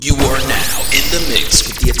You are now in the mix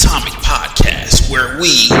with the Atomic Podcast, where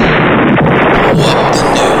we blow up the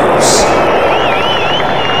news.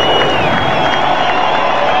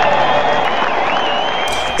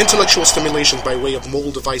 Intellectual stimulations by way of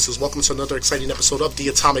mobile devices. Welcome to another exciting episode of the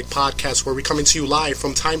Atomic Podcast, where we're coming to you live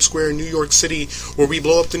from Times Square, New York City, where we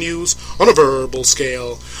blow up the news on a verbal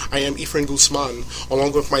scale. I am Efrain Guzman,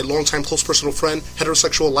 along with my longtime close personal friend,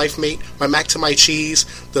 heterosexual life mate, my Mac to my cheese,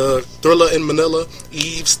 the thriller in Manila,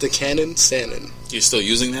 Eves the Cannon Sannon. You're still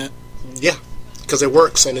using that? Yeah, because it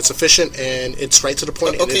works and it's efficient and it's right to the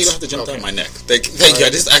point. Okay, you don't have to jump down my neck. Thank you. I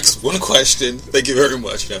just asked one question. Thank you very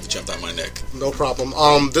much. You don't have to jump down my neck. No problem.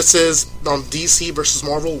 This is DC versus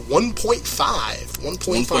Marvel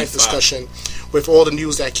 1.5 discussion with all the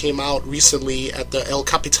news that came out recently at the El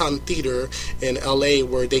Capitan Theater in LA,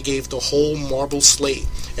 where they gave the whole Marvel slate.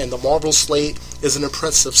 And the Marvel slate is an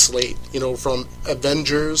impressive slate, from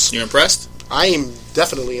Avengers. You're impressed? I am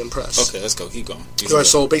definitely impressed. Okay, let's go. Keep going.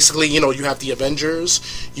 So basically, you have the Avengers,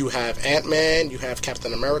 you have Ant-Man, you have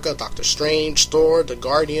Captain America, Doctor Strange, Thor, the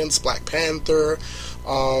Guardians, Black Panther,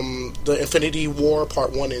 the Infinity War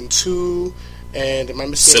Part 1 and 2, and am I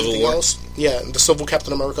missing anything else? Yeah, the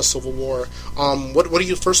Captain America Civil War. What do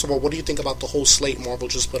you think about the whole slate Marvel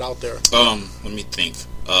just put out there? Let me think.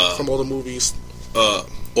 From all the movies.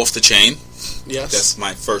 Off the chain. Yes. That's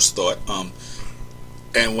my first thought.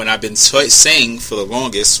 And when I've been saying for the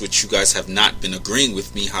longest, which you guys have not been agreeing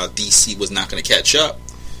with me, how DC was not going to catch up,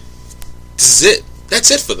 this is it.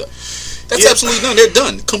 That's it for them. That's absolutely done. They're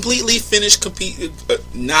done. Completely finished.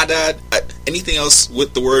 Nada. Anything else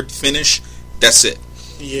with the word finish, that's it.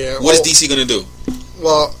 Yeah. What is DC going to do?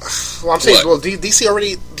 Well, I'm saying, DC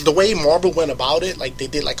already, the way Marvel went about it, they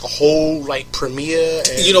did a whole premiere.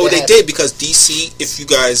 And they did, because DC, if you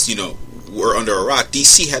guys, were under a rock,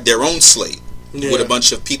 DC had their own slate. Yeah. With a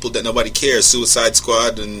bunch of people that nobody cares, Suicide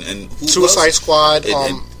Squad and who Suicide else? Squad,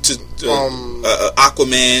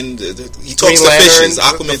 Aquaman. He talks to fishes.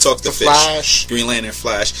 Aquaman talks to fish. Flash, Green Lantern,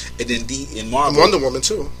 Flash, and then in Marvel, Wonder Woman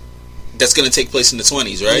too. That's going to take place in the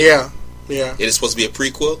 20s, right? Yeah. It is supposed to be a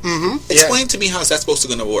prequel. Mm-hmm. Explain to me how is that supposed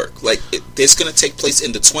to work? It's going to take place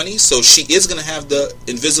in the 20s, so she is going to have the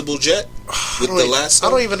invisible jet with the lasso. I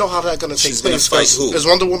don't even know how that's going to take place. She's going to fight who? Is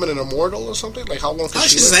Wonder Woman an immortal or something? How long?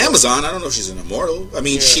 She's an Amazon. I don't know if she's an immortal. I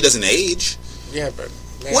mean, she doesn't age. Yeah, but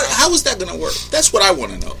how is that going to work? That's what I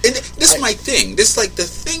want to know. And this is my thing. This the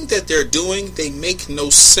thing that they're doing. They make no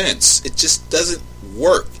sense. It just doesn't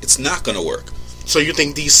work. It's not going to work. So you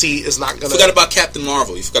think DC is not going to... You forgot about Captain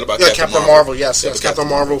Marvel. You forgot about Captain Marvel. Yes, Captain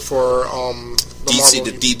Marvel for DC,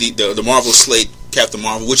 Marvel. the Marvel slate, Captain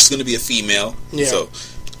Marvel, which is going to be a female. Yeah. So,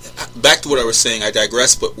 back to what I was saying, I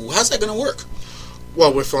digress, but how's that going to work?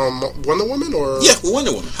 Well, with Wonder Woman or... Yeah, with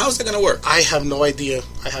Wonder Woman. How's that going to work? I have no idea.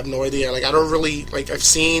 I don't really... I've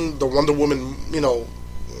seen the Wonder Woman,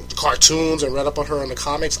 cartoons and read up on her in the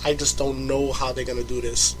comics. I just don't know how they're going to do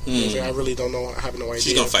this. I really don't know. I have no idea.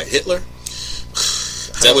 She's going to fight Hitler?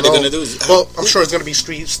 Is that what they're going to do? Well, I'm sure it's going to be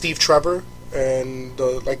Steve Trevor and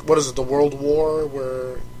what is it, the World War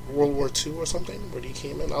II or something, where he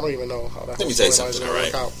came in. I don't even know how that. Let me tell you something. All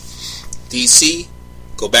right, DC,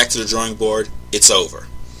 go back to the drawing board. It's over.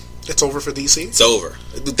 It's over for DC. It's over.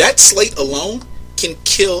 That slate alone can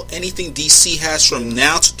kill anything DC has from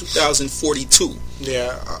now to 2042.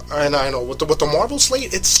 Yeah, and I know with the Marvel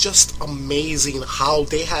slate, it's just amazing how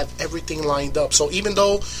they have everything lined up. So even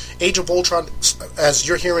though Age of Ultron, as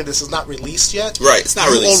you're hearing, this is not released yet. Right, it's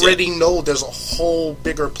not released. You already know there's a whole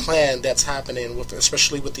bigger plan that's happening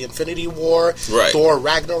especially with the Infinity War, right. Thor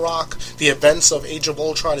Ragnarok. The events of Age of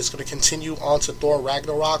Ultron is going to continue on to Thor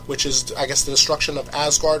Ragnarok, which is, I guess, the destruction of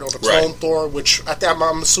Asgard, or the clone Thor, which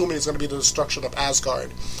I'm assuming is going to be the destruction of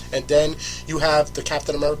Asgard. And then you have the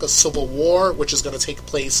Captain America Civil War, which is going to take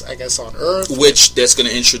place, I guess, on Earth. Which that's going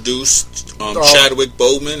to introduce Chadwick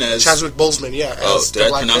Boseman as... Chadwick Boseman, yeah.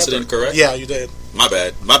 Did I pronounce it incorrect? Yeah, you did. My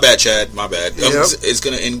bad, Chad. My bad. Yep. It's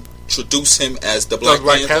going to introduce him as the Black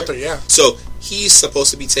Panther. Yeah. So he's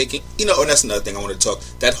supposed to be taking... and that's another thing I want to talk.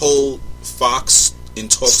 That whole Fox in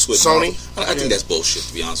talks with Sony. I think that's bullshit,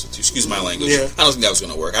 to be honest with you. Excuse my language. Yeah. I don't think that was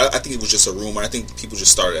going to work. I think it was just a rumor. I think people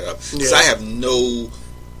just started it up. Because I have no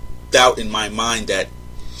doubt in my mind that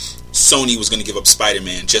Sony was going to give up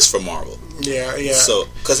Spider-Man just for Marvel. Yeah. So,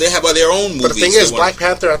 because they have their own movies. But the thing is, Black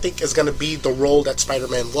Panther, I think, is going to be the role that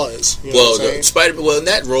Spider-Man was. In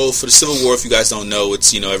that role for the Civil War, if you guys don't know,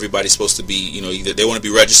 it's everybody's supposed to be either they want to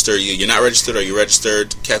be registered, you're not registered, or you're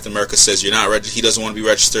registered. Captain America says you're not registered. He doesn't want to be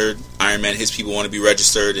registered. Iron Man, his people want to be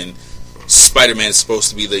registered, and Spider-Man is supposed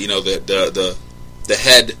to be the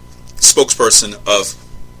head spokesperson of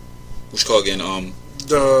what you call again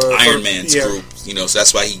Iron Man's group. You know, so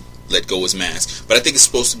that's why he let go his mask. But I think it's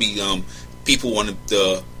supposed to be people wanted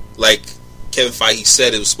like Kevin Feige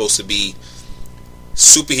said, it was supposed to be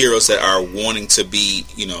superheroes that are wanting to be,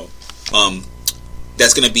 you know,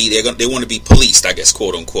 that's going to be they want to be policed, I guess,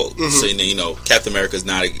 quote unquote. So you know, Captain America's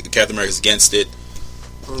against it.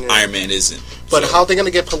 Yeah. Iron Man isn't. But how are they going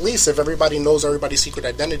to get police if everybody knows everybody's secret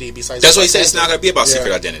identity besides... That's why he said it's not going to be about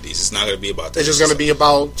secret identities. It's not going to be about that. It's just going to be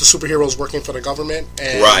about the superheroes working for the government.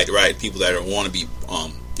 And right. People that want to be,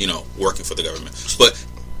 you know, working for the government. But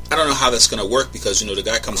I don't know how that's going to work because, you know, the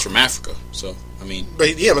guy comes from Africa. So, I mean...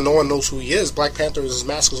 But no one knows who he is. Black Panther, his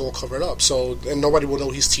mask is all covered up. So, and nobody will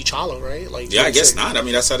know he's T'Challa, right? Like, yeah, I guess not. I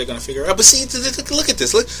mean, that's how they're going to figure it out. But see, look at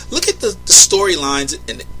this. Look at the storylines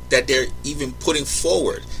that they're even putting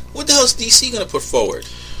forward. What the hell is DC going to put forward?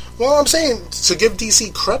 Well, I'm saying, to give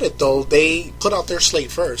DC credit, though, they put out their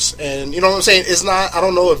slate first. And, you know what I'm saying? It's not... I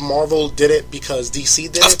don't know if Marvel did it because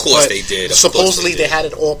DC did it. Of course they did. Supposedly they had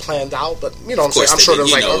it all planned out. But, you know what I'm saying? I'm sure they're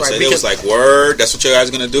like, all right... It was like, word, that's what you guys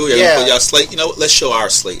are going to do? You're going to put y'all slate? You know, let's show our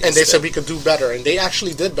slate. And they said we could do better. And they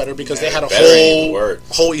actually did better because they had a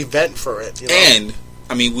whole event for it. You know? And,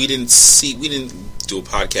 I mean, we didn't do a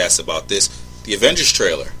podcast about this. The Avengers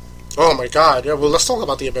trailer. Oh my God! Yeah, well, let's talk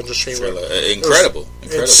about the Avengers trailer. Incredible.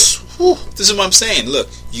 This is what I'm saying. Look,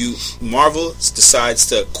 Marvel decides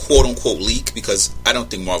to quote unquote leak because I don't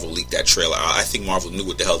think Marvel leaked that trailer. I think Marvel knew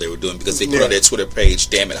what the hell they were doing because they put on their Twitter page,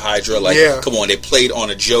 "Damn it, Hydra!" Like, come on, they played on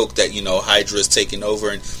a joke that Hydra is taking over,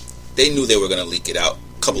 and they knew they were going to leak it out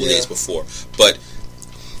a couple of days before, but.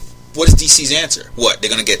 What is DC's answer? What? They're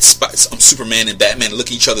going to get Superman and Batman look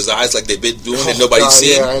in each other's eyes like they've been doing and nobody's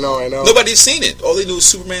seen it? Yeah, I know. Nobody's seen it. All they do is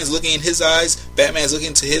Superman's looking in his eyes, Batman's looking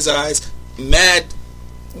into his eyes. Mad,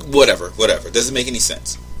 whatever. Doesn't make any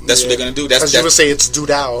sense. That's what they're going to do. As you would say, it's due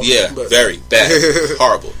out. Yeah, very bad.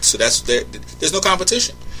 Horrible. So there's no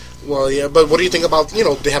competition. Well, yeah, but what do you think about,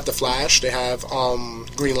 they have The Flash, they have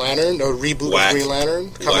Green Lantern, a reboot of Green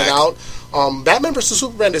Lantern coming out. Batman vs.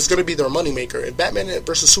 Superman is going to be their moneymaker. If Batman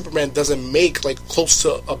vs. Superman doesn't make, close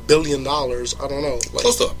to $1 billion, I don't know.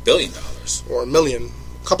 Close to $1 billion? Or $1 million.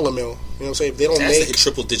 A couple of mil. You know what I'm saying? If they don't make... That's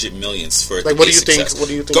triple-digit millions for it what do you think? What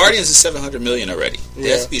do you think? Guardians is $700 million already.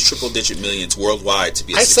 There has to be triple-digit millions worldwide to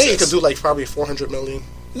be a success. I'd say it could do, probably $400 million.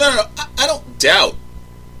 No. I don't doubt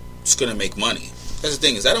it's going to make money. That's the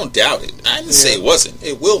thing is, I don't doubt it. I didn't say it wasn't.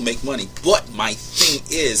 It will make money. But my thing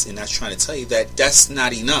is, and I was trying to tell you that's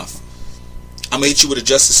not enough. I'm going to hit you with a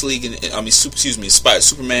Justice League,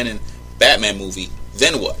 Superman and Batman movie.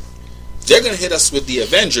 Then what? They're going to hit us with the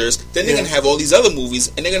Avengers. Then they're going to have all these other movies,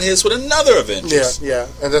 and they're going to hit us with another Avengers. Yeah.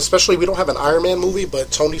 And especially, we don't have an Iron Man movie,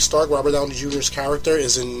 but Tony Stark, Robert Downey Jr.'s character,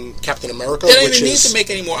 is in Captain America. They don't even need to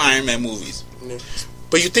make any more Iron Man movies. Yeah.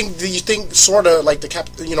 But do you think sort of like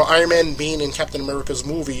Iron Man being in Captain America's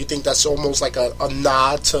movie, you think that's almost like a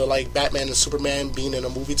nod to Batman and Superman being in a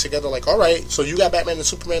movie together? Like, all right, so you got Batman and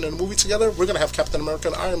Superman in a movie together, we're gonna have Captain America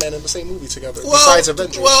and Iron Man in the same movie together. Besides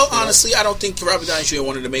Avengers. Well, honestly, I don't think Robert Downey Jr.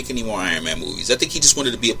 wanted to make any more Iron Man movies. I think he just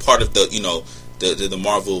wanted to be a part of the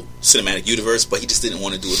Marvel Cinematic Universe, but he just didn't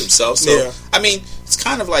want to do it himself. So I mean, it's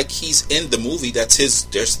kind of like he's in the movie. That's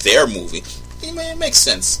their movie. It makes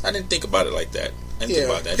sense. I didn't think about it like that.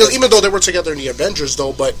 Because even though they were together in the Avengers,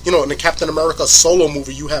 though, but in the Captain America solo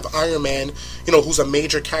movie, you have Iron Man, who's a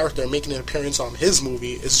major character making an appearance on his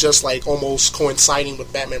movie. It's just almost coinciding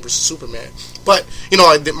with Batman vs. Superman. But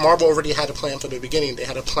Marvel already had a plan from the beginning. They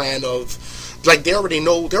had a plan of they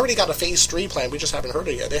already got a Phase 3 plan. We just haven't heard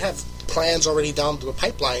it yet. They have plans already down the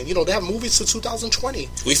pipeline. They have movies to 2020.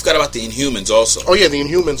 We forgot about the Inhumans also. Oh yeah, the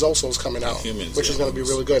Inhumans also is coming out, which is going to be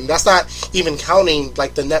really good. And that's not even counting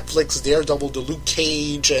the Netflix Daredevil, the Luke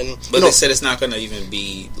Cage, and but they said it's not going to even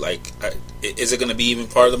be is it going to be even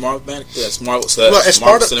part of the Marvel? It's Marvel. It's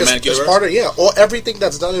part of everything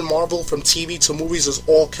that's done in Marvel from TV to movies is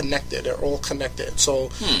all connected. They're all connected. So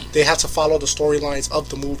they have to follow the storylines of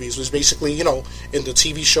the movies, which basically in the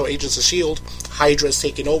TV show Agents of S.H.I.E.L.D., Hydra is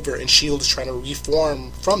taking over, and S.H.I.E.L.D. is trying to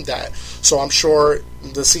reform from that. So I'm sure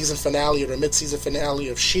the season finale or the mid-season finale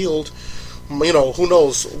of S.H.I.E.L.D., who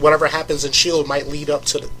knows, whatever happens in S.H.I.E.L.D. might lead up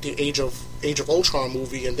to the Age of Ultron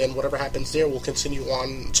movie, and then whatever happens there will continue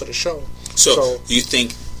on to the show. So you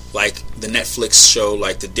think, the Netflix show,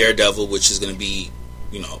 the Daredevil, which is going to be,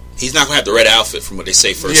 he's not going to have the red outfit from what they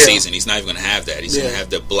say first season. He's not even going to have that. He's going to have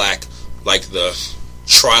the black, the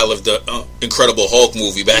trial of the Incredible Hulk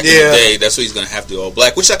movie back in the day. That's what he's going to have to do, all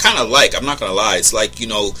black, which I kind of like. I'm not going to lie. It's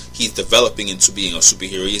he's developing into being a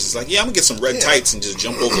superhero. He's just I'm going to get some red tights and just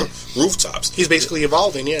jump over rooftops. He's basically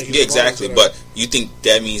evolving, exactly. But you think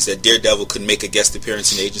that means that Daredevil could make a guest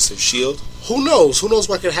appearance in Agents of S.H.I.E.L.D.? Who knows? Who knows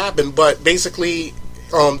what could happen? But basically,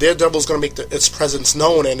 Daredevil's going to make its presence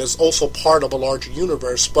known and is also part of a larger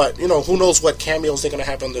universe. But, who knows what cameos they're going to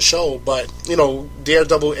have on the show. But,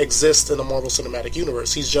 Daredevil exists in the Marvel Cinematic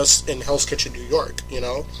Universe. He's just in Hell's Kitchen, New York,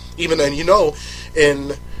 Even then,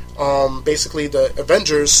 in basically the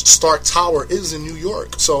Avengers, Stark Tower is in New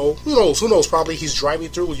York. So, who knows? Probably he's driving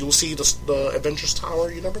through. You'll see the Avengers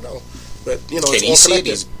Tower. You never know. But, Can he see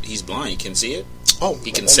it? He's blind. He can see it? Oh,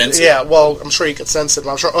 he can sense it. Yeah, well, I'm sure he could sense it.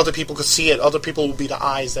 I'm sure other people could see it. Other people will be the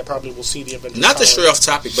eyes that probably will see the Avengers. Not to stray off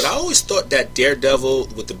topic, but I always thought that Daredevil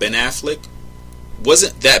with the Ben Affleck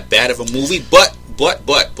wasn't that bad of a movie. But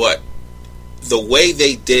the way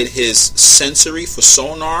they did his sensory for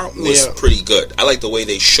sonar was pretty good. I like the way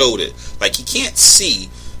they showed it. Like, he can't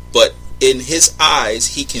see, but in his eyes,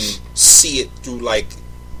 he can see it through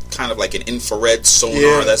kind of like an infrared sonar.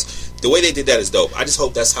 Yeah. The way they did that is dope. I just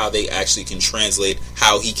hope that's how they actually can translate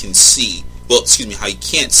how he can see. Well, how he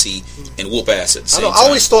can't see and whoop ass at the same time. I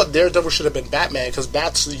always thought Daredevil should have been Batman because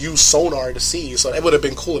bats use sonar to see. So it would have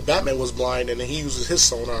been cool if Batman was blind and then he uses his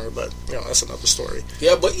sonar. But that's another story.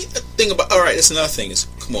 Yeah, but the thing about that's another thing is,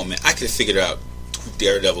 come on, man, I could have figured out who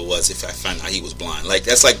Daredevil was if I found out he was blind. Like,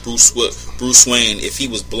 that's like Bruce Wayne. If he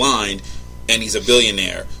was blind and he's a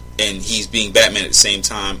billionaire and he's being Batman at the same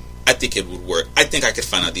time, I think it would work. I think I could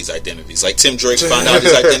find out these identities. Like Tim Drake found out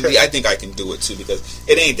his identity. I think I can do it too because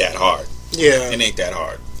it ain't that hard. Yeah, it ain't that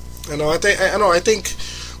hard. I think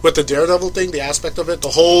with the Daredevil thing, the aspect of it, the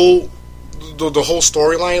whole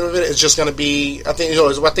storyline of it is just going to be. I think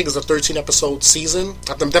it's a 13 episode season.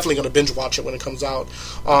 I'm definitely going to binge watch it when it comes out.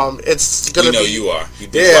 It's going to be. You are. You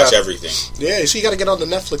binge watch everything. Yeah, so you got to get on the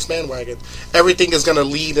Netflix bandwagon. Everything is going to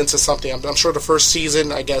lead into something. I'm sure the first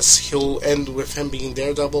season, I guess he'll end with him being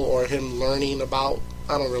Daredevil or him learning about.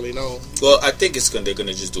 I don't really know. Well, I think they're going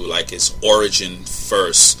to just do like his origin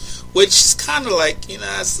first. Which is kind of like,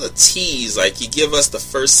 it's a tease. Like, you give us the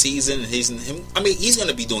first season, and he's going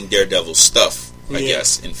to be doing Daredevil stuff, I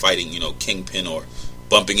guess, in fighting, Kingpin or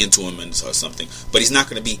bumping into him or something. But he's not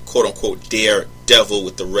going to be, quote unquote, Daredevil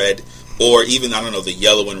with the red, or even, I don't know, the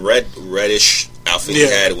yellow and reddish outfit he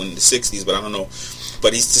had in the 60s, but I don't know.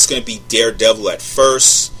 But he's just going to be Daredevil at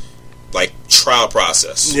first, like, trial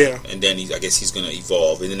process. Yeah. And then I guess he's going to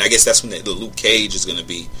evolve. And then I guess that's when the Luke Cage is going to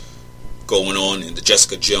be going on, and the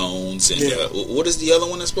Jessica Jones, and what is the other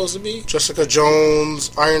one that's supposed to be? Jessica Jones,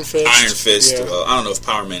 Iron Fist. Yeah. I don't know if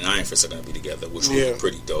Power Man and Iron Fist are going to be together, which would be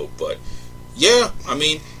pretty dope. But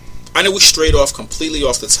I know we strayed off completely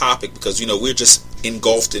off the topic because we're just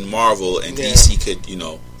engulfed in Marvel, and DC could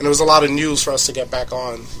And there was a lot of news for us to get back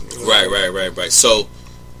on. Right. So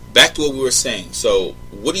back to what we were saying. So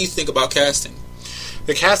what do you think about casting?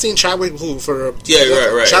 The casting, Chadwick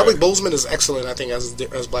Boseman is excellent, I think, as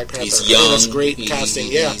Black Panther. He's young. That's great casting.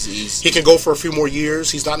 He can go for a few more years.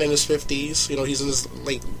 He's not in his 50s. He's in his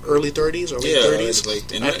early 30s or late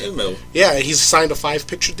 30s. Yeah, he's signed a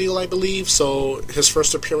 5-picture deal, I believe. So his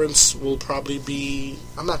first appearance will probably be.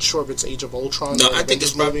 I'm not sure if it's Age of Ultron. No, I think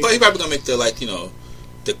it's probably. But he's probably gonna make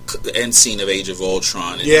the end scene of Age of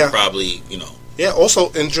Ultron. And probably. Yeah,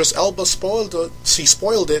 also, Idris Elba spoiled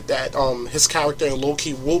it that his character in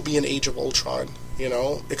Loki will be in Age of Ultron.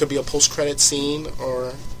 It could be a post-credit scene,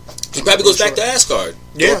 or he probably goes back to Asgard.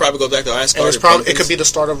 Yeah, probably goes back to Asgard. And it could be the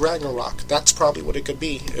start of Ragnarok. That's probably what it could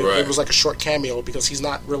be. It was like a short cameo because he's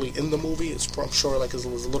not really in the movie. I'm sure like it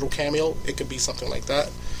was a little cameo. It could be something like that.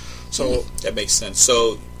 So that makes sense.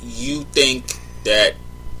 So you think that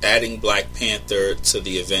adding Black Panther to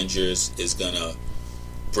the Avengers is gonna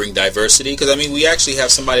bring diversity? Because we actually have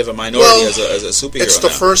somebody of a minority as a superhero. It's the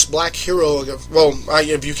first black hero. Well,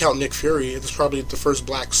 if you count Nick Fury, it's probably the first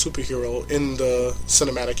black superhero in the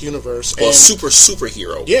cinematic universe. Well,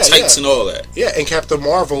 superhero, tights and all that. Yeah, and Captain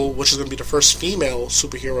Marvel, which is going to be the first female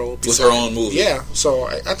superhero with her own movie. Yeah, so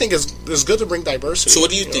I think it's good to bring diversity. So,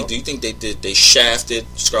 what do you think? Do you think they shafted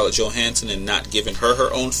Scarlett Johansson and not giving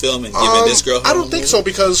her own film and giving this girl her I don't own think movie? So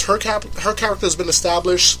because her character has been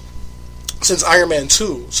established since Iron Man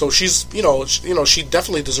 2, so she's, she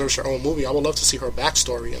definitely deserves her own movie. I would love to see her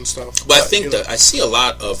backstory and stuff. But I think that I see a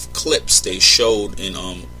lot of clips they showed in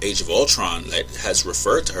Age of Ultron that has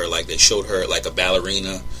referred to her, like they showed her like a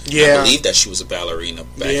ballerina. Yeah, I believe that she was a ballerina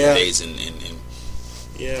back in the days in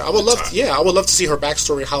Yeah, I would love. I would love to see her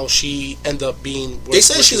backstory. How she ended up being. They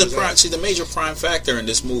say she's a major prime factor in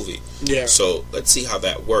this movie. Yeah. So let's see how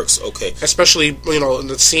that works. Okay. Especially in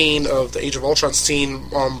the scene of the Age of Ultron scene,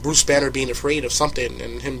 Bruce Banner being afraid of something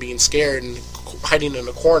and him being scared and hiding in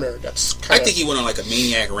a corner. That's I think he went on like a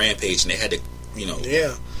maniac rampage and they had to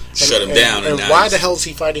shut him and, down. And why the hell is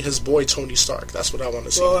he fighting his boy Tony Stark? That's what I want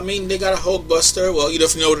to see. Well, they got a Hulkbuster. Well,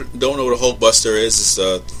 if you don't know what a Hulkbuster is, it's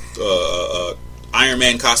Iron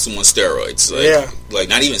Man costume on steroids. Like, like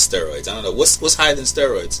not even steroids. I don't know what's higher than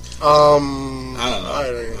steroids. I don't know. I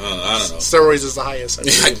don't know. Steroids is the highest.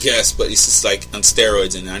 I guess, but it's just like on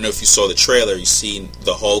steroids. And I know if you saw the trailer, you seen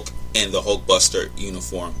the Hulk in the Hulkbuster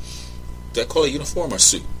uniform. Did I call it uniform or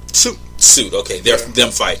suit? Suit. Okay, they're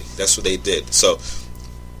them fighting. That's what they did. So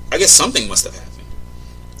I guess something must have happened.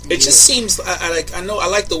 It just seems I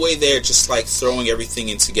like the way they're just like throwing everything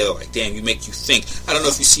in together. Like, damn, you make you think. I don't know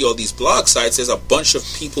if you see all these blog sites. There's a bunch of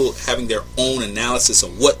people having their own analysis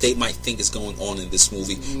of what they might think is going on in this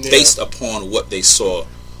movie based upon what they saw.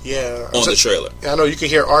 On the trailer. I know you can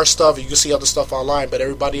hear our stuff, you can see other stuff online, but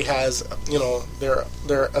everybody has,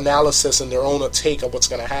 their analysis and their own take of what's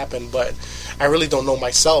going to happen. But I really don't know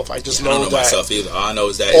myself. I just know I don't know that myself either. All I know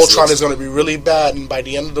is that Ultron is going to be really bad, and by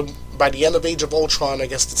the end of Age of Ultron, I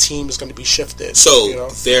guess the team is going to be shifted. So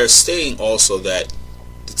they're stating also that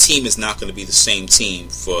the team is not going to be the same team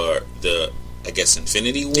for the, I guess,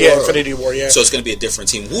 Infinity War? Yeah, Infinity War, yeah. So it's going to be a different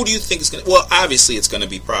team. Who do you think is going to... Well, obviously it's going to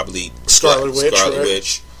be probably... Scarlet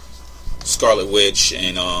Witch,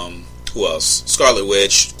 and who else? Scarlet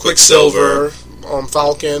Witch, Quicksilver,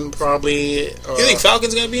 Falcon, probably. You think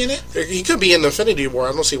Falcon's gonna be in it? He could be in Infinity War.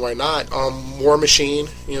 I don't see why not. War Machine,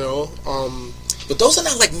 But those are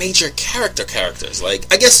not like major characters. Like,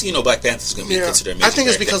 I guess Black Panther's gonna be considered a major. I think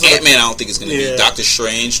it's because Ant-Man. I don't think it's gonna be. Doctor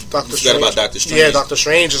Strange. Forgot about Doctor Strange. Yeah, Doctor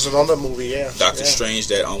Strange is another movie. Yeah, Doctor Strange.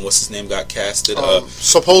 That what's his name got casted.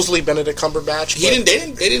 Supposedly Benedict Cumberbatch.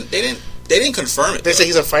 They didn't confirm it. They say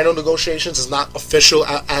he's in final negotiations. It's not official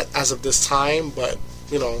as of this time, but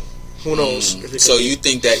who knows? So you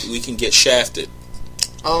think that we can get shafted?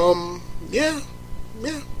 Yeah.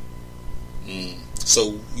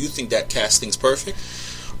 So you think that casting's perfect?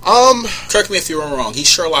 Correct me if you're wrong. He's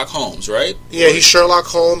Sherlock Holmes, right? Yeah, he's Sherlock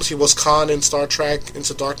Holmes. He was Khan in Star Trek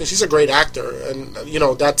Into Darkness. He's a great actor, and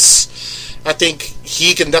I think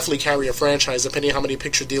he can definitely carry a franchise depending on how many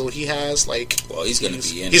picture deal he has. Well, he's going to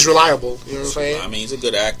be in. He's reliable. You know what I'm saying? I mean, he's a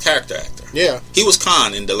good character actor. Yeah, he was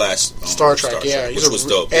Khan in the last Star Trek. Which was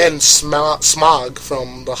dope. And Smog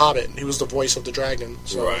from The Hobbit. He was the voice of the dragon.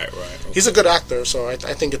 So right. Okay. He's a good actor, so I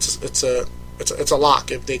think it's a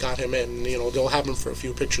lock if they got him in. They'll have him for a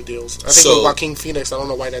few picture deals. I think with Joaquin Phoenix, I don't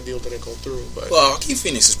know why that deal didn't go through. But Joaquin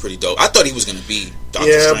Phoenix is pretty dope. I thought he was going to be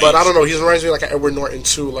Doctor Strange. But I don't know. He reminds me like an Edward Norton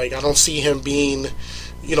too. Like, I don't see him being,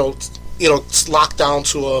 locked down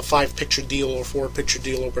to a 5-picture deal or 4-picture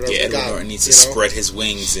deal or whatever. Yeah, Edward Norton needs to spread his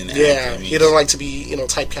wings and act. Yeah, he doesn't like to be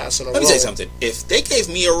typecast in a role. Let me tell you something. If they gave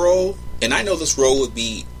me a role, and I know this role would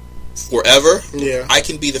be forever, I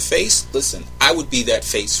can be the face. Listen, I would be that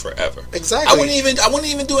face forever. Exactly. I wouldn't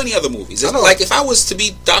even do any other movies. Like, if I was to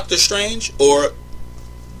be Doctor Strange or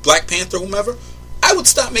Black Panther, whomever, I would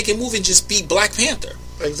stop making movies and just be Black Panther.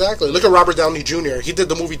 Exactly. Look at Robert Downey Jr. He did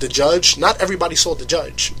the movie The Judge. Not everybody saw The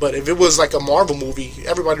Judge, but if it was like a Marvel movie,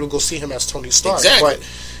 everybody would go see him as Tony Stark. Exactly. But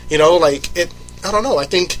I don't know.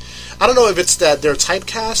 I don't know if it's that they're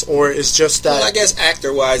typecast or it's just that. Well, I guess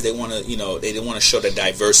actor-wise, they want to, they want to show the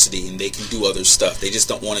diversity and they can do other stuff. They just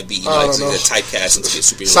don't want to be, typecast into a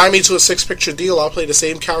superhero. Sign me to a 6-picture deal. I'll play the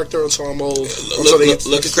same character until I'm old.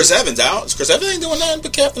 Look at Chris Evans out. Chris Evans ain't doing nothing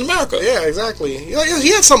but Captain America. Yeah, exactly. He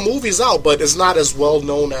had some movies out, but it's not as well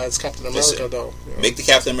known as Captain America, though. Make the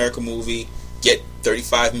Captain America movie, get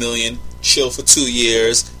 $35 million, chill for 2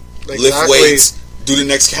 years, lift weights, do the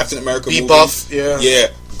next Captain America movie. Be buff, yeah.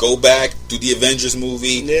 Go back, do the Avengers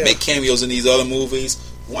movie, make cameos in these other movies.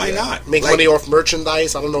 Why not? Make money off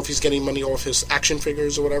merchandise. I don't know if he's getting money off his action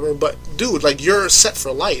figures or whatever, but dude, you're set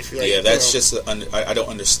for life. That's just I don't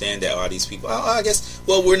understand that. All these people, I guess,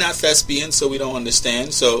 we're not thespians, so we don't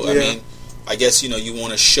understand. So I mean, I guess you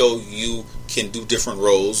want to show you can do different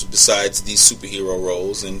roles besides these superhero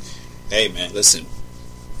roles. And hey, man, listen,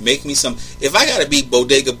 make me some. If I gotta be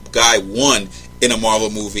Bodega Guy 1 in a Marvel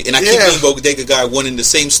movie, and I keep being Bodega Guy 1 in the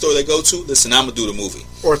same store they go to, listen, I'm going to do the movie.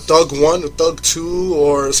 Or Thug 1, or Thug 2,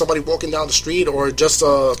 or somebody walking down the street, or just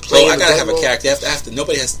a play. I got to have a character. We have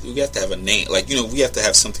to have a name. We have to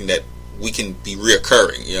have something that we can be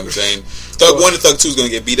reoccurring. You know what I'm saying? Thug 1 and Thug 2 is going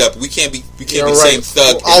to get beat up. We can't be the same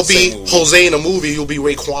Thug. I'll be Jose in a movie. You'll be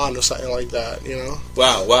Raekwon or something like that.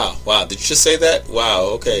 Wow. Did you just say that? Wow.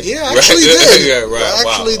 Okay. Yeah, I actually did. I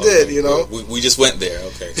actually did. We just went there.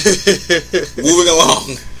 Okay. Moving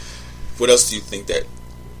along. What else do you think that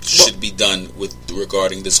should be done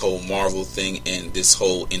regarding this whole Marvel thing and this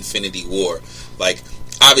whole Infinity War?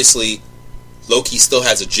 Obviously, Loki still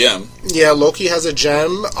has a gem. Yeah, Loki has a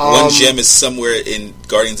gem. One gem is somewhere in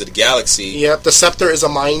Guardians of the Galaxy. Yep, the scepter is a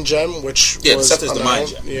mind gem, which the scepter is the mind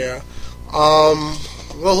gem. Yeah.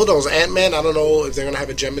 Well, who knows? Ant-Man, I don't know if they're going to have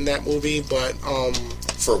a gem in that movie, but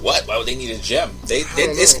For what? Why would they need a gem? The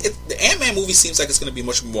Ant-Man movie seems like it's going to be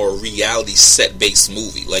much more reality set-based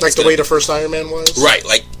movie. Like the way the first Iron Man was? Right.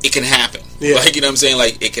 Like, it can happen. Yeah. Like, you know what I'm saying?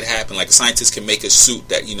 Like, it can happen. Like, a scientist can make a suit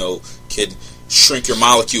that, could shrink your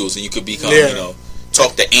molecules and you could become,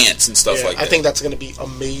 talk to ants and stuff like that. I think that's going to be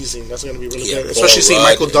amazing. That's going to be really good. Paul Especially seeing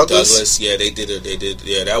Rudd Michael Douglas. Yeah, they did.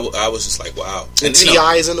 Yeah, I was just like, wow. And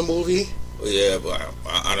T.I.'s in the movie. Yeah, but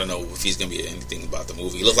I don't know if he's going to be anything about the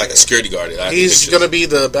movie. He looked like a security guard. He's going to be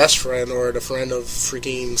the best friend or the friend of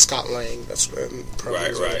freaking Scott Lang. That's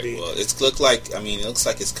probably right. Be. Well, it looks like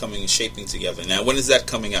it's coming and shaping together. Now, when is that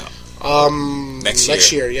coming out?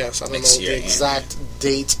 Next year, yes. I don't know the exact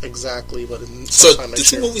date exactly, but so the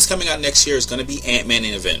two movies coming out next year is going to be Ant-Man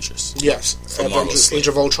and Avengers. Yes, Avengers, Age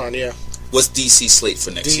of Ultron. Yeah. What's DC slate for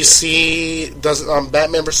next year? DC doesn't.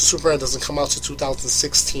 Batman vs Superman doesn't come out to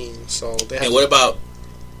 2016. So they have. And what about,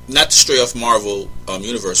 not to stray off Marvel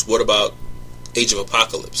universe? What about Age of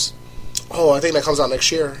Apocalypse? Oh, I think that comes out next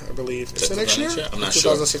year. I believe. Is it next year? I'm not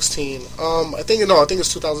 2016. sure. I think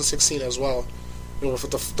it's 2016 as well. For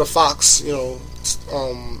the Fox,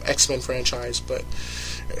 X-Men franchise, but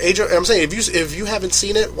I'm saying if you haven't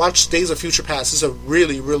seen it, watch Days of Future Past. It's a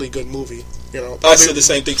really, really good movie. I said the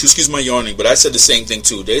same thing too. Excuse my yawning, but I said the same thing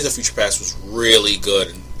too. Days of Future Past was really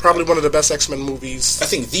good. Probably one of the best X-Men movies. I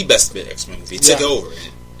think the best X-Men movie. It took over.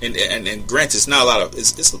 And granted, it's not a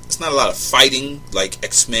lot of fighting like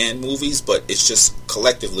X-Men movies, but it's just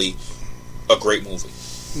collectively a great movie.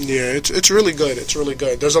 Yeah, it's really good. It's really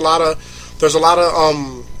good. There's a lot of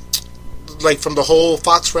like from the whole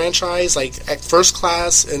Fox franchise, like First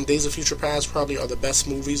Class and Days of Future Past probably are the best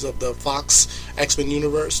movies of the Fox X-Men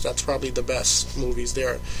universe. That's probably the best movies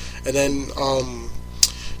there. And then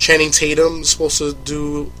Channing Tatum's supposed to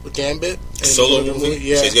do Gambit. Solo movie?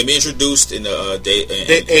 Yeah. So he's going to be introduced in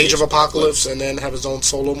the Age of Apocalypse and then have his own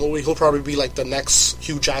solo movie. He'll probably be like the next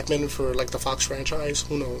Hugh Jackman for like the Fox franchise.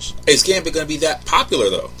 Who knows? Is Gambit going to be that popular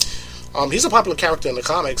though? He's a popular character in the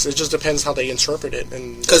comics. It just depends how they interpret it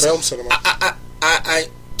in the film cinema. I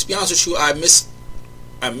to be honest with you,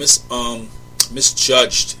 I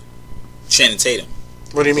misjudged Channing Tatum.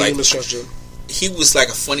 What do you mean you misjudged him? He was like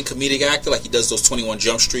a funny comedic actor, like he does those 21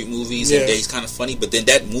 Jump Street movies, and he's kind of funny. But then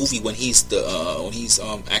that movie, when he's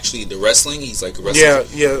actually the wrestling, he's like a wrestler,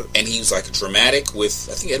 and he was like dramatic with,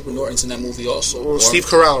 I think Edward Norton's in that movie also. Well, Steve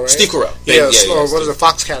Carell, right? Steve Carell, what is it,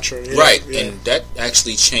 Foxcatcher? Right, and that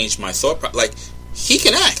actually changed my thought. Like, he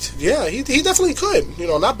can act. Yeah, he definitely could.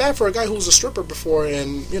 Not bad for a guy who was a stripper before,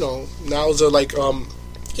 and now is a like he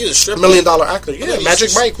was a stripper, $1 million actor. Yeah,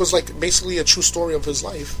 Magic Mike was like basically a true story of his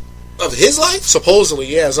life. Of his life? Supposedly,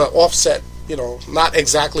 yeah, as an offset, not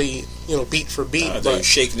exactly, beat for beat. But he's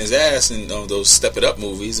shaking his ass in those Step It Up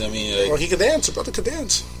movies. I mean, well, he could dance. A brother could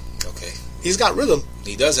dance. Okay. He's got rhythm.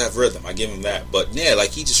 He does have rhythm. I give him that. But yeah, like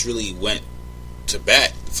he just really went to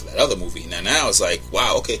bat for that other movie. Now it's like,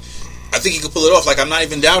 wow, okay, I think he could pull it off. Like, I'm not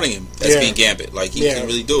even doubting him as being Gambit. Like, he can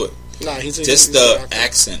really do it. Nah, he's the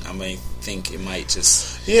accent. I mean, think it might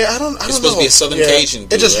just. Yeah, I don't know. It's supposed to be a Southern Cajun.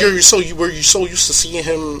 It just right? you're so used to seeing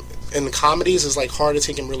him in comedies, it's like hard to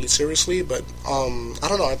take him really seriously. But I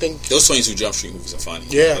don't know. I think those 22 Jump Street movies are funny.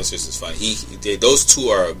 Yeah, those just as funny. Those two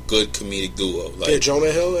are a good comedic duo. Like,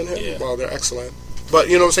 Jonah Hill and him. Yeah. Well, they're excellent. But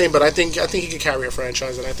you know what I'm saying. But I think he could carry a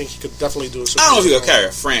franchise, and I think he could definitely do it. I don't know if he could carry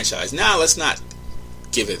a franchise. Now let's not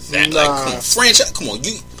give it that. Nah. Like, franchise. Come on,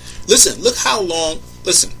 you listen. Look how long.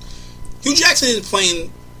 Listen, Hugh Jackson is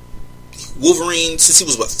playing Wolverine since he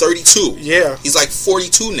was 32. Yeah, he's like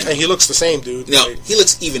 42 now, and he looks the same, dude. No, he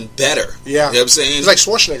looks even better. Yeah, you know what I'm saying? He's like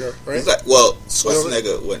Schwarzenegger, right? He's like,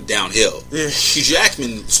 Schwarzenegger went downhill. Yeah. Hugh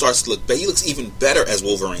Jackman starts to look better. He looks even better as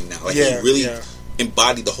Wolverine now. Like, he really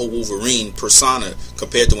embodied the whole Wolverine persona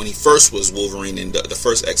compared to when he first was Wolverine in the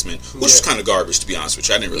first X-Men, which was kind of garbage, to be honest with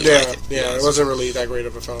you. I didn't really like it. Yeah, it wasn't really that great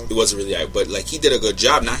of a film. It wasn't really, but like, he did a good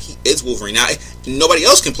job. Now he is Wolverine. Now nobody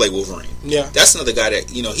else can play Wolverine. Yeah, that's another guy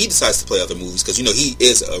that he decides to play other movies because he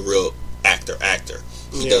is a real actor.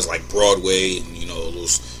 He does like Broadway and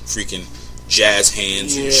those freaking jazz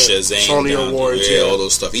hands and Shazam, Tony Awards, all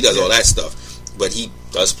those stuff. He does all that stuff, but he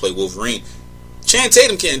does play Wolverine. Channing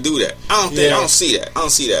Tatum can't do that. I don't see that. I don't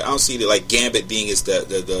see that. Like Gambit being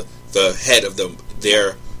the head of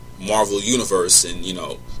their Marvel universe, and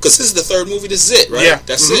because this is the third movie. This is it, right? Yeah,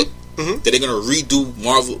 that's it. Mm-hmm. That they're gonna redo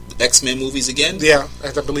Marvel X-Men movies again? Yeah,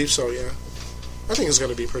 I believe so. Yeah, I think it's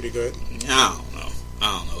gonna be pretty good. I don't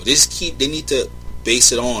know. They need to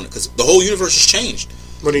base it on, because the whole universe has changed.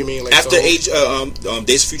 What do you mean? Like After Days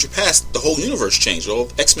of Future Past, the whole universe changed. The whole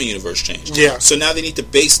X-Men universe changed. Yeah. So now they need to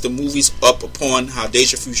base the movies up upon how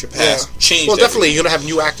Days of Future Past changed. Well, definitely you're gonna have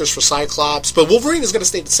new actors for Cyclops, but Wolverine is gonna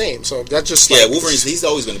stay the same. So that just Wolverine. He's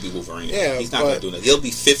always gonna be Wolverine. Yeah, he's not gonna do that. He'll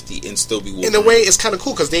be 50 and still be Wolverine. In a way, it's kind of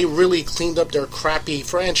cool because they really cleaned up their crappy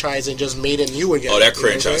franchise and just made it new again. Oh, that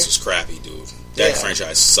franchise was crappy, dude. That Yeah.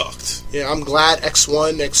 franchise sucked. Yeah, I'm glad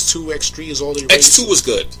X1, X2, X3 is all the X2 was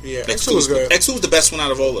good. Yeah, X2 was good. X2 was the best one out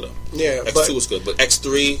of all of them. Yeah, X2 was good, but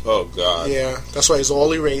X3, oh god. Yeah, that's why it's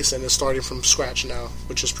all erased and it's starting from scratch now,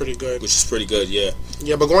 which is pretty good. Which is pretty good, yeah.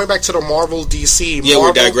 Yeah, but going back to the Marvel DC. Yeah,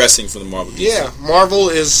 we're digressing from the Marvel DC. Yeah, Marvel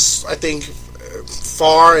is, I think,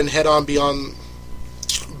 far and head on beyond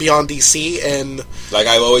DC, and like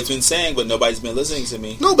I've always been saying, but nobody's been listening to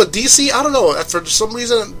me. No, but DC, I don't know. For some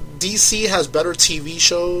reason, DC has better TV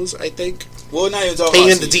shows, I think. Well, not even talking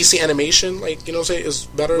about the DC animation, like, you know what I'm saying, is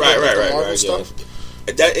better than the Marvel stuff.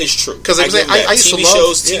 Yeah. That is true. Because I used to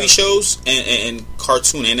love TV shows and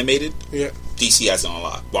cartoon animated. Yeah. DC has on a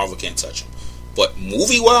lot. Marvel can't touch them. But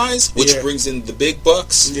movie-wise, which brings in the big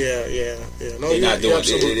bucks, No, they're not doing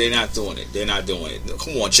it. They're not doing it. They're not doing it.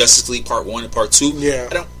 Come on, Justice League Part 1 and Part 2. Yeah.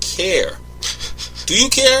 I don't care. Do you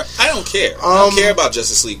care? I don't care. I don't care about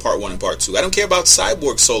Justice League Part 1 and Part 2. I don't care about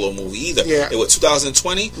Cyborg solo movie either. Yeah. It was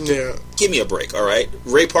 2020. Yeah. Give me a break, all right?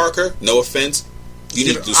 Ray Parker, no offense. You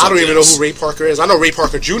need to do something. I don't even know who Ray Parker is. I know Ray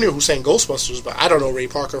Parker Jr. who sang Ghostbusters, but I don't know Ray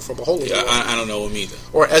Parker from a whole lot. Yeah, I don't know him either.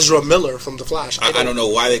 Or Ezra Miller from The Flash. I don't know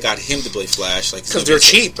why they got him to play Flash. Because they're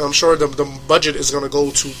cheap. I'm sure the budget is going to go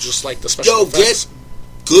to just like the special effects. Get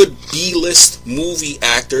good B-list movie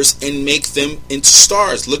actors and make them into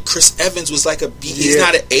stars. Look, Chris Evans was like a B. He's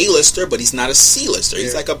not an A-lister, but he's not a C-lister.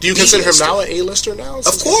 He's like a Do you consider him now an A-lister now?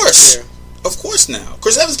 Of course. Yeah. Of course now.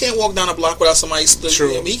 Chris Evans can't walk down a block without somebody...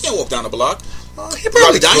 True. I mean, he can't walk down a block.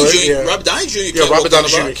 Robert Downey Jr. Robert Downey Jr. can't walk down a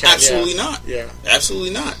block. Absolutely not. Yeah.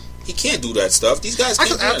 Absolutely not. He can't do that stuff. These guys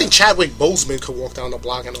can't I think Chadwick Boseman could walk down the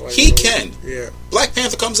block in a way. He can. Yeah. Black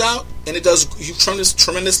Panther comes out and it does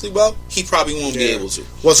tremendously well. He probably won't be able to.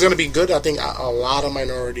 What's going to be good, I think a lot of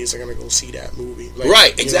minorities are going to go see that movie. Like,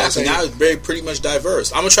 right, exactly. Now it's pretty much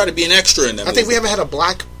diverse. I'm going to try to be an extra in that movie. I think we haven't had a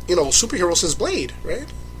black, superhero since Blade, right?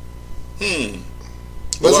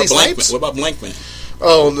 What about Blankman?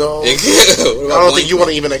 Oh, no. I don't think you want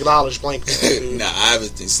to even acknowledge Blankman. Nah, I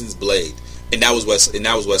haven't since Blade. And that was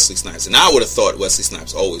Wesley Snipes. And I would have thought Wesley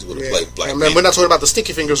Snipes always would have played Black Panther. We're not talking about the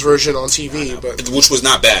Sticky Fingers version on TV, but which was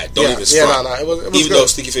not bad. Don't even start. It was even good. Though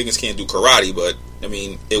Sticky Fingers can't do karate, but I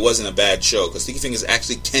mean, it wasn't a bad show because Sticky Fingers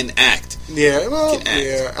actually can act. Yeah, well,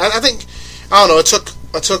 yeah. I think I don't know. It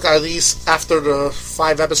took at least after the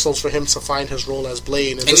 5 episodes for him to find his role as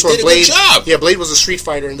Blade. And this he did a good job. Yeah, Blade was a street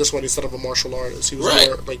fighter in this one instead of a martial artist. He was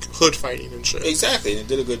more like hood fighting and shit. Exactly, and it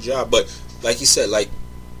did a good job. But like you said, like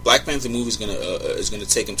Black Panther movie is gonna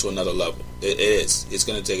take him to another level. It is. It's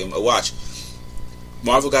gonna take him a watch.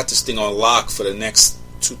 Marvel got this thing on lock for the next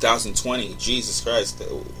 2020. Jesus Christ,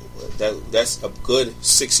 that's a good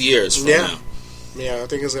 6 years from now. Yeah, I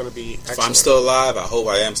think it's going to be excellent. If I'm still alive, I hope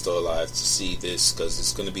I am still alive to see this because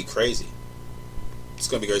it's going to be crazy. It's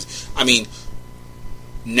going to be crazy. I mean,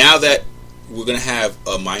 now that we're going to have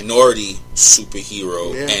a minority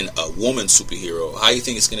superhero and a woman superhero, how do you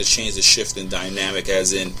think it's going to change the shift in dynamic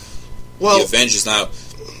as in the Avengers? Now,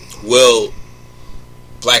 will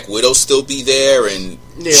Black Widow still be there and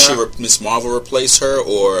Miss Marvel replace her,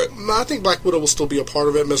 or? No, I think Black Widow will still be a part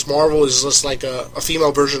of it. Miss Marvel is just like a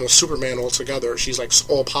female version of Superman altogether. She's like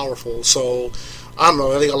all powerful. So I don't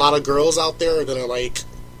know. I think a lot of girls out there are gonna like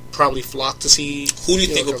probably flock to see. Who do you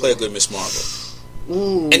think will play a good Miss Marvel?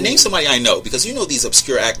 Ooh. And name somebody I know, because you know these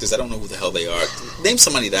obscure actors. I don't know who the hell they are. Name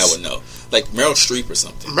somebody that I would know, like Meryl Streep or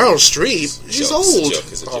something. Meryl Streep, she's old.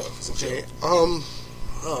 It's a joke. Okay.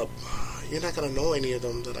 You're not gonna know any of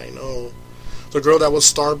them that I know. The girl that was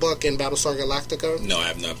Starbuck in Battlestar Galactica. No, I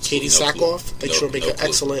have not. Katie Sackhoff. I think she'll make an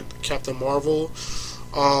excellent Captain Marvel.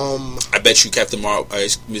 I bet you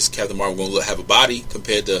Miss Captain Marvel will have a body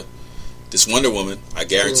compared to this Wonder Woman. I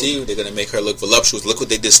guarantee you, they're gonna make her look voluptuous. Look what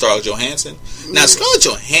they did, Scarlett Johansson. Now, Scarlett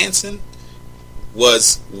Johansson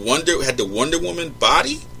had the Wonder Woman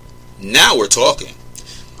body. Now we're talking.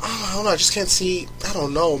 I don't know. I just can't see. I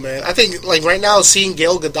don't know, man. I think like right now, seeing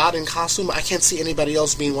Gal Gadot in costume, I can't see anybody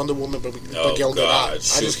else being Wonder Woman but Gal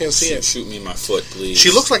Gadot. I just can't see it. Shoot me in my foot, please. She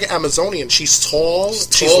looks like an Amazonian. She's tall.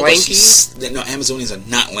 She's lanky. No, Amazonians are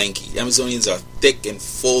not lanky. Amazonians are thick and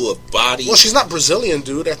full of body. Well, she's not Brazilian,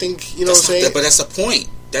 dude. I think you know what I'm saying. But that's the point.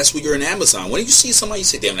 That's where you're an Amazon. When you see somebody, you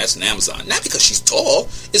say, "Damn, that's an Amazon." Not because she's tall.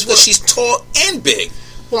 It's because she's tall and big.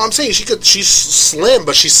 Well, I'm saying she's slim,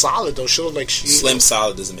 but she's solid though. She look like she Slim,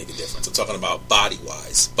 solid doesn't make a difference. I'm talking about body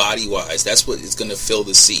wise. Body wise, that's what is going to fill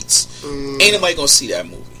the seats. Ain't nobody going to see that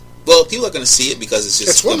movie. Well, people are going to see it because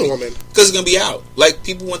it's Wonder Woman. Because it's going to be out. Like,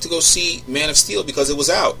 people went to go see Man of Steel because it was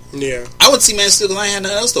out. Yeah. I went to see Man of Steel because I ain't had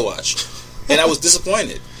nothing else to watch. And I was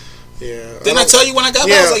disappointed. Yeah. Didn't I tell you when I got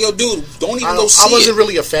there? I was like, yo, dude, don't even go see it. I wasn't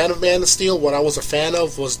really a fan of Man of Steel. What I was a fan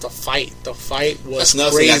of was the fight. The fight was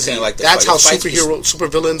crazy. That's how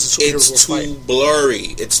supervillains and superheroes will fight. It's too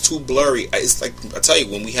blurry. It's too blurry. It's like, I tell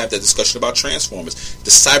you, when we have that discussion about Transformers, the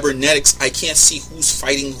cybernetics, I can't see who's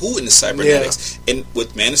fighting who in the cybernetics. Yeah. And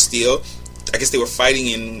with Man of Steel, I guess they were fighting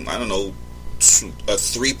in, I don't know,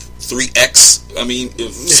 3x,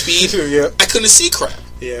 speed. Yeah. I couldn't see crap.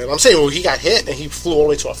 Yeah, I'm saying, well, he got hit and he flew all the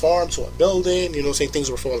way to a farm, to a building. You know, saying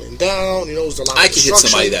things were falling down. You know, it was a lot. I could hit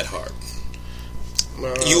somebody that hard.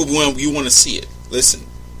 You want to see it? Listen,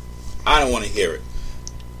 I don't want to hear it.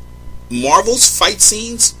 Marvel's fight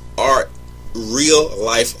scenes are real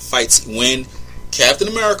life fights. When Captain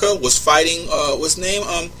America was fighting, what's his name?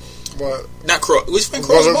 What? Not Cross. Was he fighting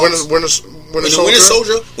Winter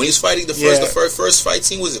Soldier. When he was fighting the first fight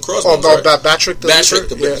scene was it Crossbones? Oh, Patrick. That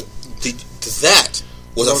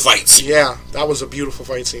was a fight scene. Yeah, that was a beautiful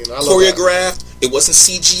fight scene. Choreographed. It wasn't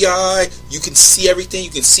CGI. You can see everything. You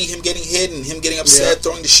can see him getting hit and him getting upset,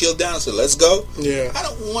 throwing the shield down. So let's go. Yeah. I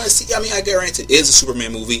don't want to see. I guarantee it is a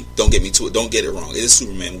Superman movie. Don't get me to it. Don't get it wrong. It is a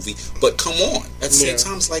Superman movie. But come on. At the same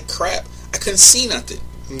time, it's like crap. I couldn't see nothing.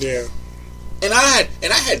 Yeah. And I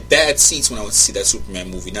had bad seats when I went to see that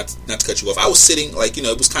Superman movie. Not to cut you off. I was sitting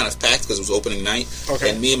it was kind of packed because it was opening night. Okay.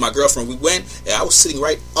 And me and my girlfriend, we went, and I was sitting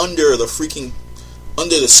right under the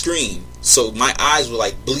screen. So my eyes were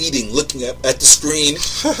like bleeding looking at the screen,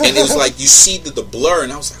 and it was like you see the blur,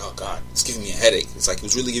 and I was like, oh god, it's giving me a headache. It's like it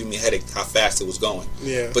was really giving me a headache how fast it was going.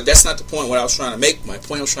 Yeah. But that's not the point. What I was trying to make, my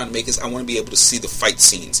point I was trying to make is I want to be able to see the fight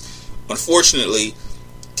scenes. Unfortunately,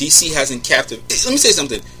 DC hasn't captivated. Let me say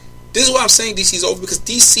something. This is why I'm saying DC's over, because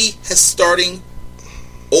DC has starting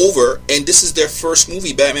over, and this is their first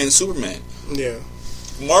movie, Batman and Superman. Yeah.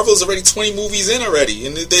 Marvel's already 20 movies in already,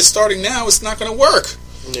 and they're starting now. It's not going to work.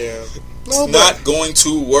 Yeah. It's not going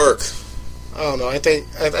to work. I don't know. I think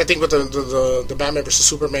with the Batman vs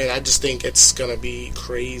Superman, I just think it's gonna be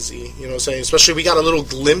crazy. You know what I'm saying? Especially we got a little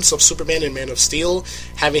glimpse of Superman in Man of Steel,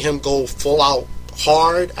 having him go full out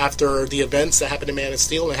hard after the events that happened in Man of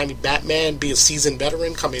Steel, and having Batman be a seasoned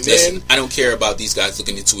veteran coming in. I don't care about these guys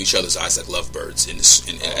looking into each other's eyes like lovebirds in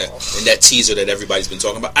that teaser that everybody's been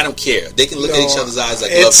talking about. I don't care. They can look at each other's eyes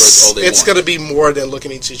like lovebirds all they want. It's going to be more than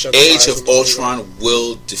looking into each other's eyes. Age of Ultron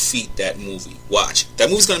will defeat that movie. Watch. That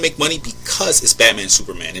movie's going to make money because it's Batman and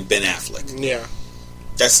Superman and Ben Affleck. Yeah.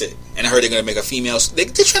 That's it. And I heard they're going to make a female. They're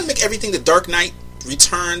trying to make everything the Dark Knight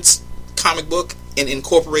Returns comic book and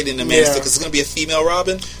incorporate it in the Man because it's going to be a female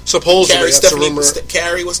Robin. Supposedly, that's a rumor.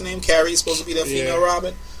 Carrie, what's her name? Carrie is supposed to be that female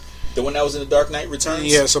Robin. The one that was in the Dark Knight Returns.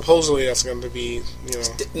 Yeah, supposedly that's going to be.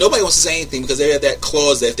 Nobody wants to say anything because they have that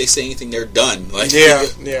clause that if they say anything, they're done. Like you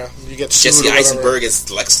get sued. Jesse Eisenberg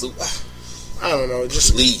is Lex Luthor. I don't know.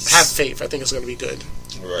 Just have faith. I think it's going to be good.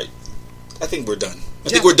 Right. I think we're done. I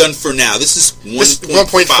think we're done for now. This is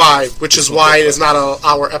 1.5, which is why it's not an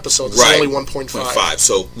hour episode. It's only 1.5.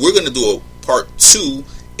 So we're going to do a part 2,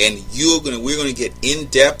 and we're going to get in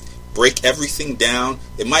depth, break everything down.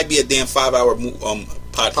 It might be a damn 5-hour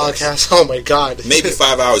podcast. Oh my god. Maybe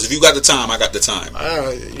 5 hours. If you got the time, I got the time.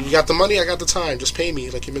 You got the money, I got the time. Just pay me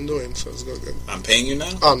like you've been doing. So it's good. I'm paying you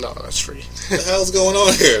now? Oh no, that's free. What the hell's going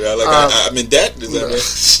on here? Like I'm in debt? Is that right?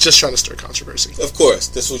 Just trying to stir controversy. Of course.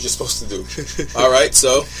 That's what you're supposed to do. Alright,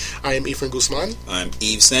 so I am Efren Guzman. I'm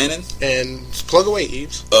Yves Sannon. And plug away,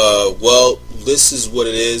 Yves. Well, this is what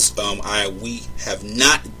it is. We have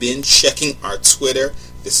not been checking our Twitter.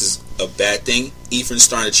 This is a bad thing. Efren's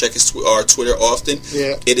starting to check our Twitter often.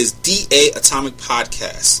 Yeah. It is DA Atomic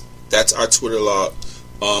Podcast. That's our Twitter log.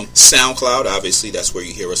 SoundCloud, obviously, that's where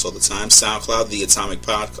you hear us all the time. SoundCloud, the Atomic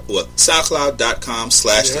Podcast. Well,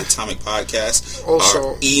 SoundCloud.com/the Atomic Podcast. Also,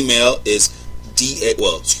 our email is The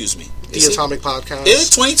Atomic Podcast. Is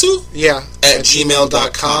it 22? Yeah. At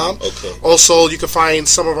gmail.com. Okay. Also, you can find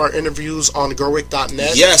some of our interviews on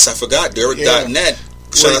Gerwick.net. Yes, I forgot. Gerwick.net.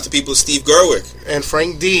 Shout out to people, Steve Gerwick. And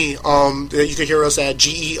Frank D. You can hear us at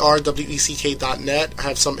GERWECK.net. I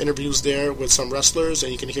have some interviews there with some wrestlers,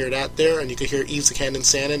 and you can hear that there. And you can hear Yves the Cannon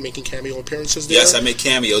Sannon making cameo appearances there. Yes, I make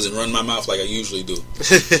cameos and run my mouth like I usually do.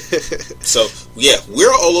 So, yeah,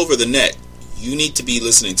 we're all over the net. You need to be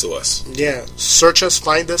listening to us. Yeah. Search us,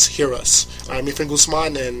 find us, hear us. I'm Efren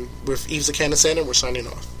Guzman, and with Yves the Cannon Sannon, we're signing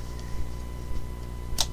off.